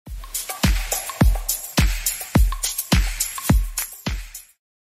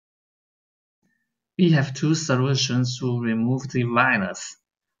We have two solutions to remove the virus: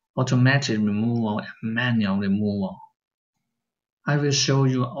 automatic removal and manual removal. I will show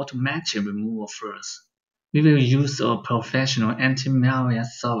you automatic removal first. We will use a professional anti-malware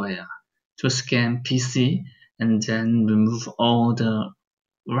software to scan PC and then remove all the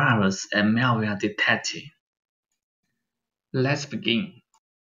virus and malware detected. Let's begin.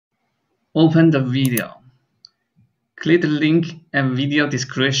 Open the video. Click the link and video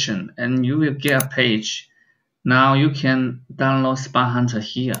description and you will get a page. Now you can download SpyHunter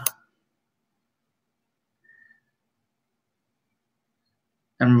here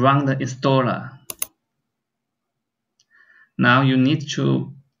and run the installer. Now you need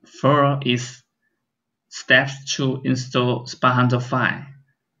to follow its steps to install SpyHunter file.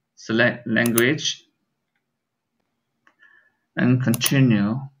 Select language and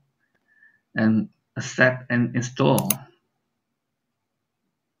continue and accept and install.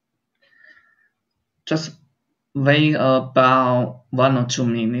 Just wait about 1 or 2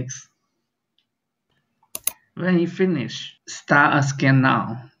 minutes. When you finish, start a scan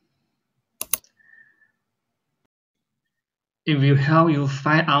now. It will help you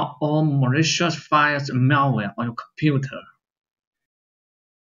find out all malicious files and malware on your computer.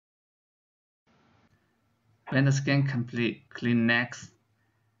 When the scan complete, click Next.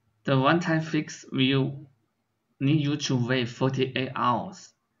 The one-time fix will need you to wait 48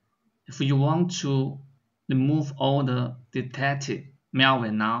 hours. If you want to remove all the detected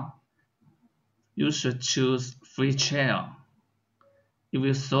malware now, you should choose Free Trial. It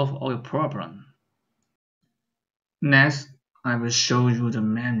will solve all your problems. Next, I will show you the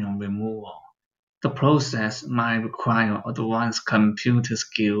manual removal. The process might require advanced computer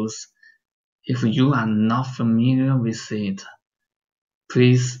skills. If you are not familiar with it,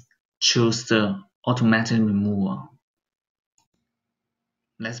 please choose the automatic removal.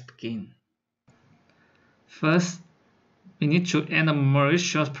 Let's begin. First, we need to end the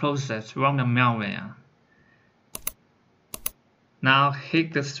malicious process from the malware. Now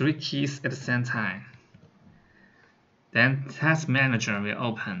hit the 3 keys at the same time. Then Task Manager will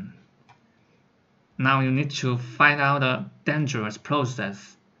open. Now you need to find out the dangerous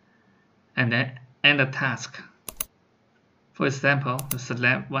process and then end the task. For example, you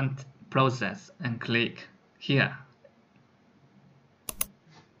select one process and click here.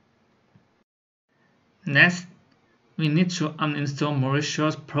 Next, we need to uninstall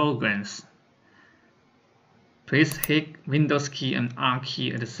malicious programs. Please hit Windows key and R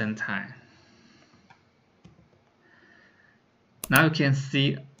key at the same time. Now you can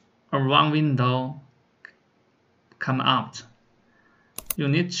see a wrong window come out. You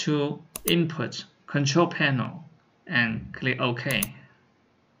need to input Control Panel and click OK.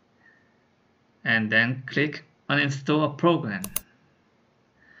 And then click Uninstall a program.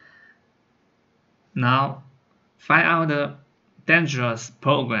 Now find out the dangerous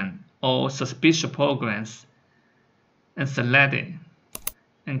program or suspicious programs and select it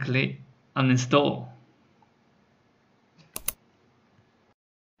and click Uninstall.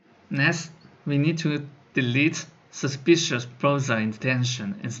 Next, we need to delete suspicious browser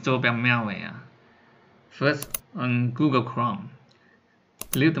extension installed by malware. First, on Google Chrome,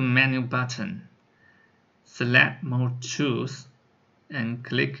 click the menu button, select More Tools, and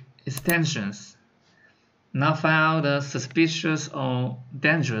click Extensions. Now find out the suspicious or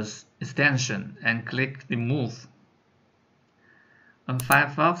dangerous extension and click Remove. On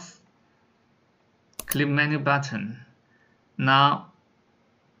Firefox, click Menu button. Now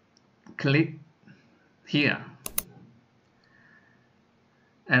click here.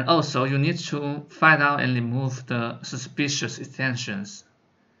 And also you need to find out and remove the suspicious extensions.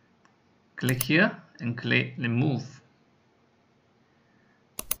 Click here and click Remove.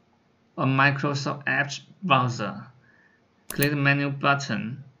 On Microsoft Edge browser, click the menu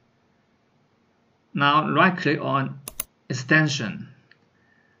button. Now right click on Extension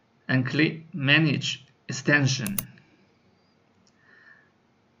and click Manage Extension.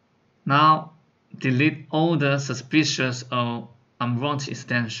 Now delete all the suspicious or unwanted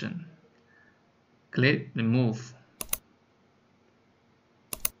extension. Click Remove.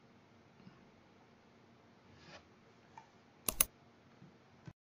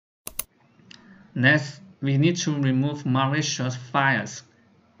 Next, we need to remove malicious files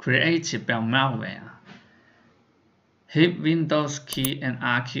created by malware. Hit Windows key and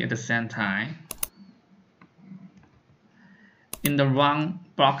R key at the same time. In the wrong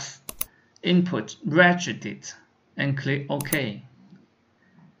box, input Regedit and click OK.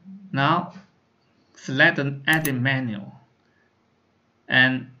 Now select the Edit menu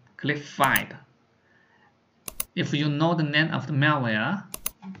and click Find. If you know the name of the malware,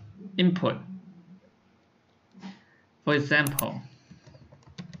 input for example,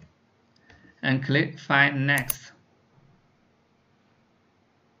 and click Find Next.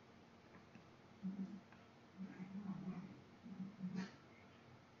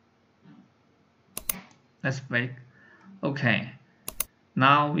 Let's wait. Okay,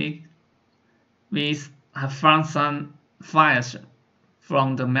 now we have found some files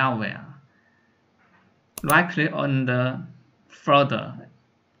from the malware. Right click on the folder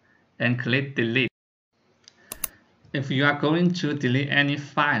and click Delete. If you are going to delete any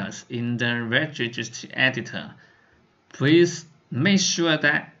files in the registry editor, please make sure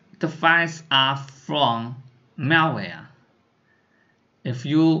that the files are from malware. If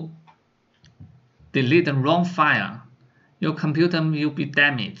you delete the wrong file, your computer will be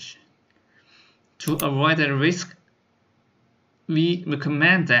damaged. To avoid the risk, we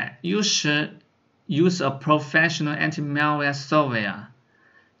recommend that you should use a professional anti-malware software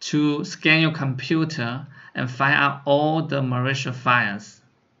to scan your computer and find out all the malicious files.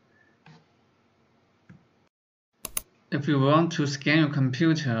 If you want to scan your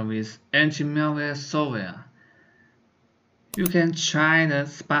computer with anti-malware software, you can try the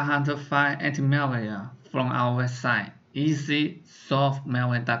SpyHunter 5 anti-malware from our website,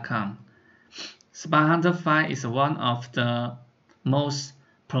 easysolvemalware.com. SpyHunter 5 is one of the most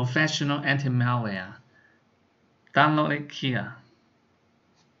professional anti-malware. Download it here.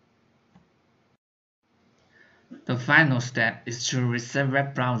 The final step is to reset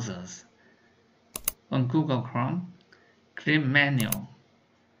web browsers. On Google Chrome, click Menu,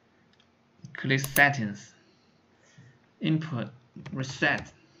 click Settings, Input,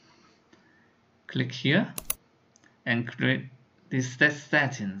 Reset. Click here and click Reset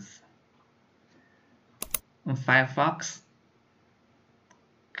Settings. On Firefox,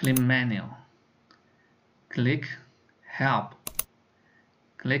 click Menu, click Help,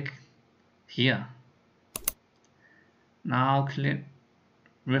 click here. Now click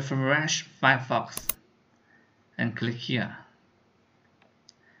Refresh Firefox and click here.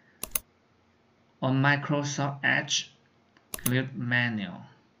 On Microsoft Edge, click Menu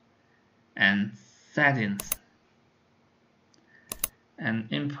and Settings and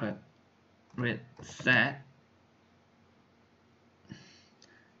Input, Reset.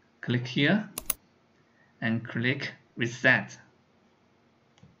 Click here and click Reset.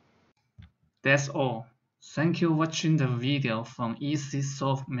 That's all. Thank you for watching the video from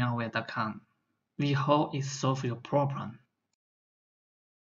easysolvemalware.com. We hope it solves your problem.